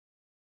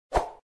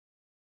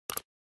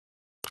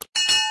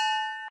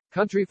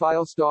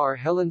Countryfile star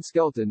Helen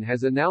Skelton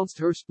has announced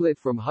her split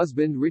from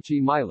husband Richie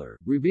Myler,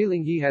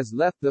 revealing he has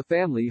left the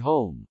family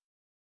home.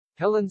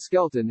 Helen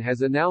Skelton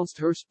has announced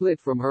her split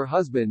from her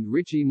husband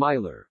Richie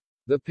Myler.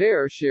 The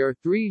pair share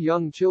 3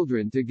 young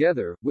children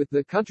together, with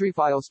the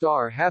Countryfile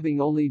star having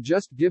only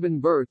just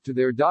given birth to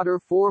their daughter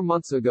 4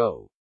 months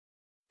ago.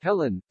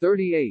 Helen,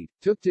 38,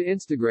 took to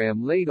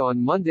Instagram late on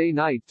Monday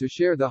night to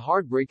share the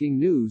heartbreaking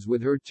news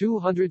with her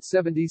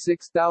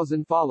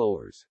 276,000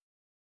 followers.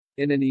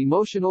 In an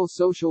emotional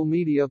social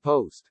media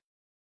post,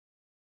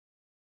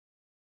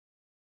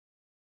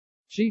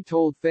 she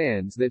told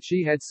fans that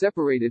she had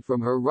separated from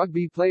her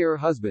rugby player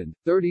husband,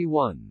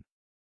 31.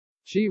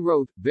 She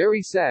wrote,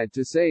 "Very sad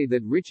to say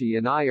that Richie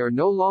and I are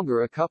no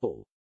longer a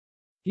couple.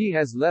 He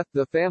has left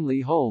the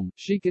family home,"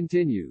 she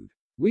continued.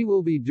 "We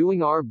will be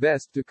doing our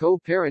best to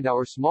co-parent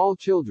our small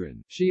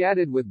children," she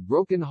added with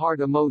broken heart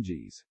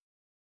emojis.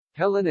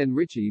 Helen and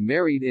Richie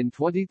married in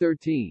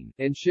 2013,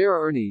 and share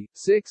Ernie,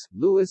 6,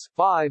 Louis,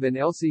 5 and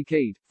Elsie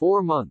Kate,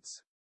 4 months.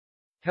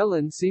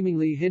 Helen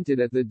seemingly hinted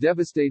at the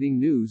devastating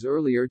news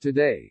earlier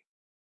today,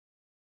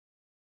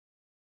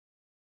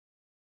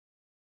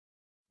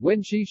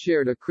 when she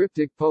shared a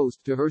cryptic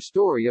post to her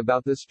story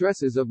about the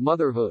stresses of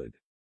motherhood.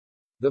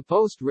 The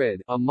post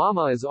read, "A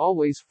mama is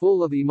always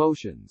full of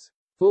emotions.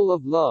 Full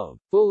of love,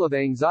 full of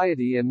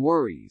anxiety and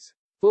worries.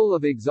 Full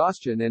of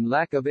exhaustion and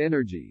lack of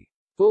energy.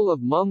 Full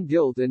of mom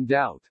guilt and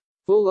doubt.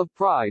 Full of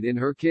pride in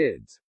her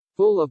kids.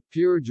 Full of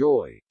pure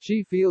joy.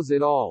 She feels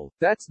it all,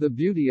 that's the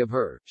beauty of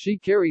her, she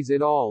carries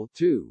it all,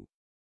 too.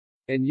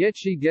 And yet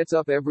she gets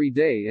up every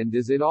day and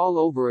does it all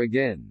over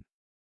again."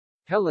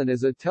 Helen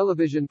is a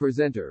television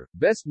presenter,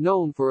 best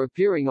known for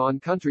appearing on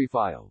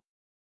Countryfile,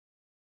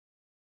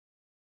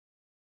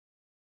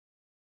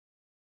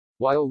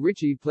 while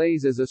Richie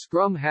plays as a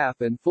scrum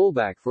half and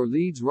fullback for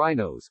Leeds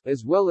Rhinos,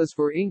 as well as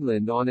for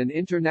England on an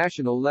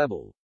international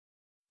level.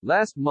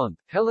 Last month,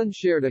 Helen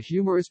shared a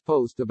humorous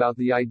post about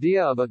the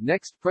idea of a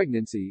next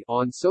pregnancy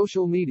on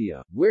social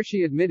media, where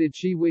she admitted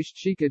she wished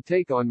she could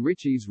take on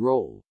Richie's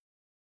role.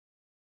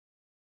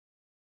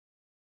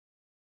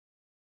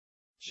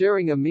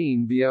 Sharing a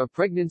meme via a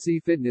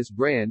pregnancy fitness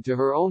brand to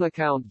her own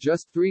account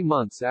just 3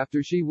 months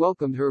after she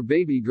welcomed her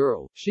baby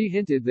girl, she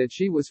hinted that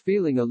she was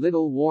feeling a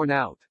little worn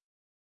out.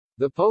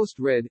 The post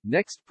read,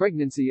 "Next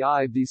pregnancy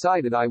I've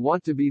decided I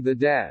want to be the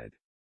dad."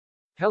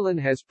 Helen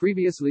has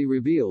previously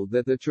revealed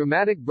that the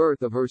traumatic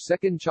birth of her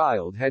second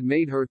child had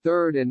made her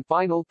third and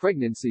final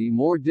pregnancy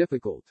more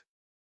difficult.